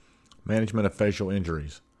Management of facial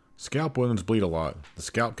injuries. Scalp wounds bleed a lot. The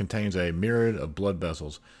scalp contains a myriad of blood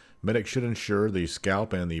vessels. Medics should ensure the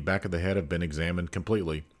scalp and the back of the head have been examined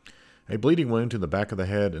completely. A bleeding wound to the back of the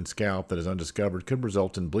head and scalp that is undiscovered could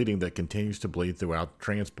result in bleeding that continues to bleed throughout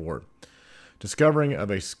transport. Discovering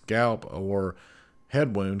of a scalp or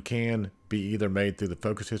head wound can be either made through the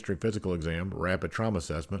focus history physical exam, rapid trauma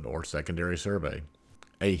assessment, or secondary survey.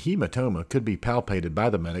 A hematoma could be palpated by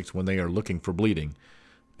the medics when they are looking for bleeding.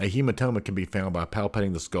 A hematoma can be found by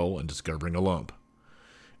palpating the skull and discovering a lump.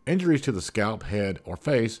 Injuries to the scalp, head, or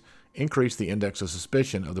face increase the index of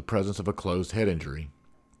suspicion of the presence of a closed head injury.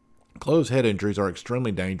 Closed head injuries are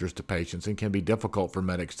extremely dangerous to patients and can be difficult for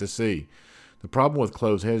medics to see. The problem with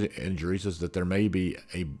closed head injuries is that there may be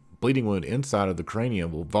a bleeding wound inside of the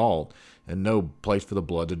cranial vault and no place for the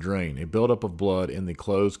blood to drain. A buildup of blood in the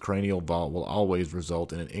closed cranial vault will always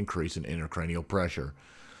result in an increase in intracranial pressure.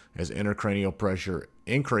 As intracranial pressure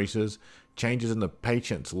increases, changes in the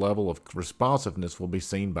patient's level of responsiveness will be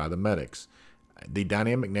seen by the medics. The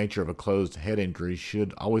dynamic nature of a closed head injury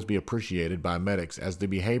should always be appreciated by medics, as the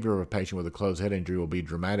behavior of a patient with a closed head injury will be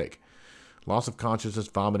dramatic. Loss of consciousness,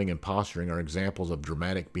 vomiting, and posturing are examples of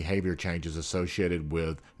dramatic behavior changes associated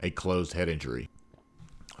with a closed head injury.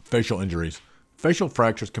 Facial injuries. Facial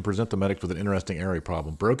fractures can present the medics with an interesting airway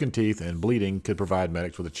problem. Broken teeth and bleeding could provide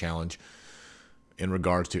medics with a challenge in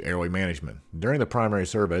regards to airway management. During the primary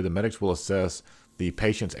survey, the medics will assess the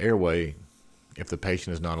patient's airway if the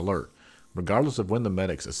patient is not alert. Regardless of when the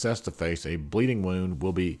medics assess the face, a bleeding wound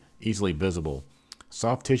will be easily visible.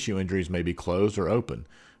 Soft tissue injuries may be closed or open.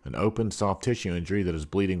 An open soft tissue injury that is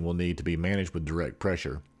bleeding will need to be managed with direct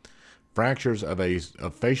pressure. Fractures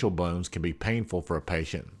of facial bones can be painful for a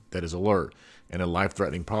patient that is alert and a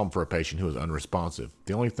life-threatening problem for a patient who is unresponsive.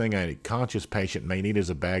 The only thing a conscious patient may need is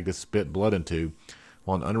a bag to spit blood into,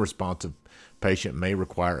 while an unresponsive patient may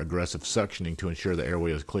require aggressive suctioning to ensure the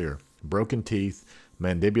airway is clear. Broken teeth,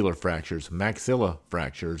 mandibular fractures, maxilla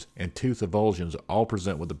fractures, and tooth avulsions all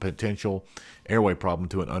present with a potential airway problem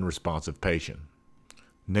to an unresponsive patient.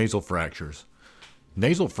 Nasal fractures.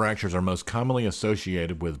 Nasal fractures are most commonly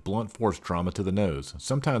associated with blunt force trauma to the nose.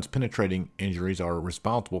 Sometimes penetrating injuries are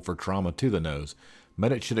responsible for trauma to the nose.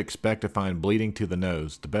 Medics should expect to find bleeding to the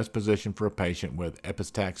nose. The best position for a patient with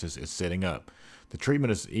epistaxis is sitting up. The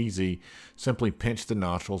treatment is easy. Simply pinch the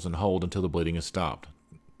nostrils and hold until the bleeding is stopped.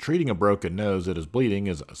 Treating a broken nose that is bleeding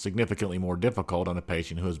is significantly more difficult on a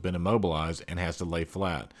patient who has been immobilized and has to lay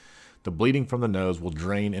flat. The bleeding from the nose will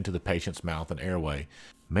drain into the patient's mouth and airway.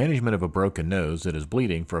 Management of a broken nose that is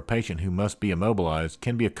bleeding for a patient who must be immobilized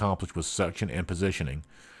can be accomplished with suction and positioning.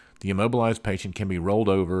 The immobilized patient can be rolled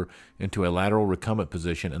over into a lateral recumbent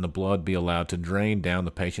position and the blood be allowed to drain down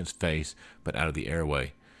the patient's face but out of the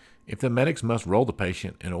airway. If the medics must roll the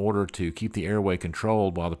patient in order to keep the airway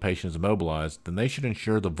controlled while the patient is immobilized, then they should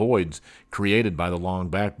ensure the voids created by the long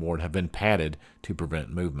backboard have been padded to prevent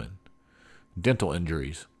movement. Dental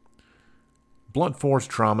injuries. Blunt force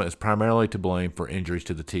trauma is primarily to blame for injuries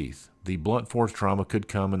to the teeth. The blunt force trauma could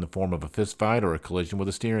come in the form of a fist fight or a collision with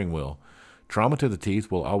a steering wheel. Trauma to the teeth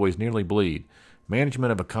will always nearly bleed.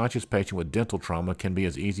 Management of a conscious patient with dental trauma can be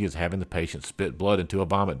as easy as having the patient spit blood into a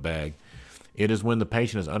vomit bag. It is when the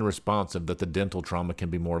patient is unresponsive that the dental trauma can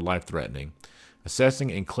be more life-threatening.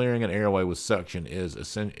 Assessing and clearing an airway with suction is,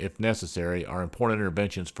 if necessary, are important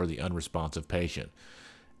interventions for the unresponsive patient.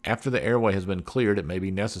 After the airway has been cleared, it may be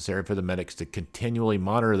necessary for the medics to continually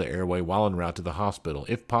monitor the airway while en route to the hospital.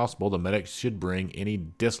 If possible, the medics should bring any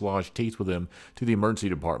dislodged teeth with them to the emergency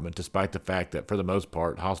department, despite the fact that, for the most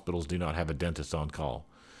part, hospitals do not have a dentist on call.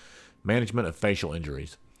 Management of facial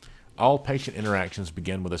injuries. All patient interactions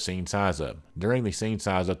begin with a scene size-up. During the scene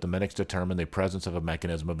size-up, the medics determine the presence of a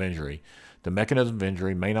mechanism of injury. The mechanism of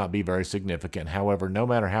injury may not be very significant. However, no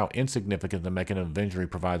matter how insignificant the mechanism of injury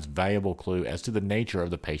provides valuable clue as to the nature of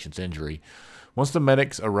the patient's injury. Once the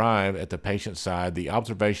medics arrive at the patient's side, the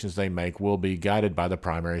observations they make will be guided by the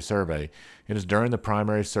primary survey. It is during the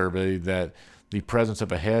primary survey that the presence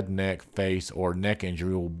of a head, neck, face, or neck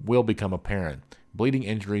injury will become apparent. Bleeding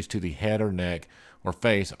injuries to the head or neck or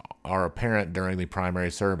face are apparent during the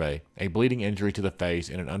primary survey. A bleeding injury to the face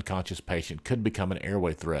in an unconscious patient could become an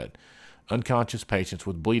airway threat. Unconscious patients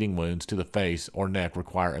with bleeding wounds to the face or neck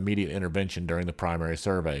require immediate intervention during the primary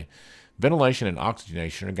survey. Ventilation and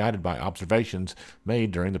oxygenation are guided by observations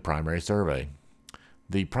made during the primary survey.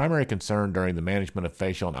 The primary concern during the management of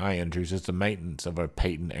facial and eye injuries is the maintenance of a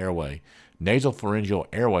patent airway. Nasopharyngeal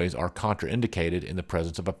airways are contraindicated in the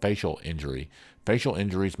presence of a facial injury. Facial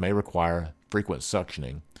injuries may require frequent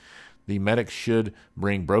suctioning. The medics should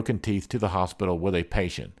bring broken teeth to the hospital with a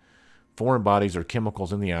patient. Foreign bodies or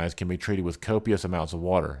chemicals in the eyes can be treated with copious amounts of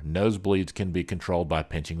water. Nosebleeds can be controlled by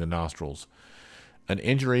pinching the nostrils. An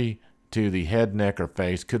injury to the head, neck, or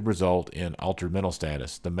face could result in altered mental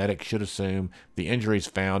status. The medic should assume the injuries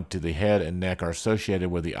found to the head and neck are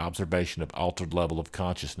associated with the observation of altered level of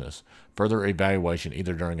consciousness. Further evaluation,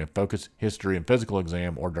 either during a focused history and physical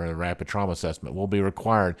exam or during a rapid trauma assessment, will be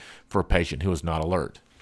required for a patient who is not alert.